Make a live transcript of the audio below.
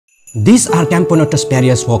These are Camponotus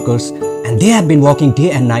Parius workers, and they have been working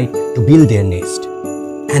day and night to build their nest.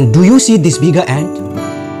 And do you see this bigger ant?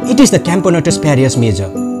 It is the Camponotus Parius major,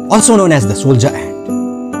 also known as the soldier ant.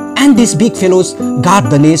 And these big fellows guard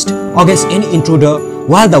the nest against any intruder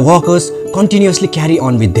while the workers continuously carry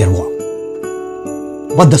on with their work.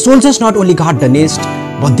 But the soldiers not only guard the nest,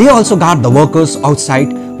 but they also guard the workers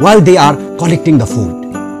outside while they are collecting the food.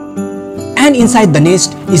 And inside the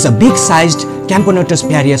nest is a big-sized Camponotus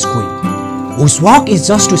Parius queen, whose work is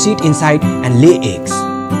just to sit inside and lay eggs.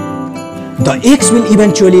 The eggs will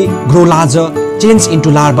eventually grow larger, change into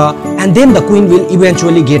larvae, and then the queen will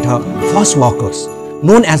eventually get her first workers,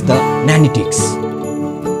 known as the nanitics.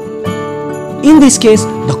 In this case,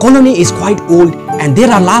 the colony is quite old and there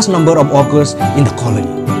are large number of workers in the colony,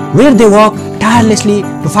 where they work tirelessly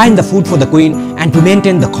to find the food for the queen and to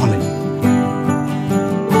maintain the colony.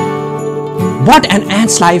 But an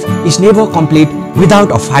ant's life is never complete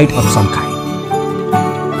without a fight of some kind.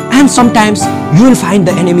 And sometimes you will find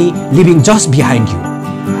the enemy living just behind you.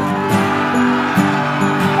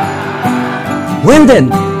 Well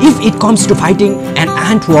then, if it comes to fighting an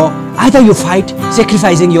ant war, either you fight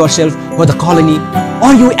sacrificing yourself for the colony,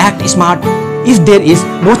 or you act smart if there is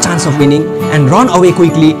no chance of winning and run away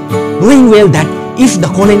quickly, knowing well that if the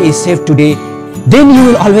colony is saved today, then you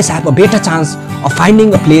will always have a better chance of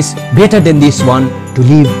finding a place better than this one to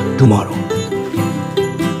live tomorrow.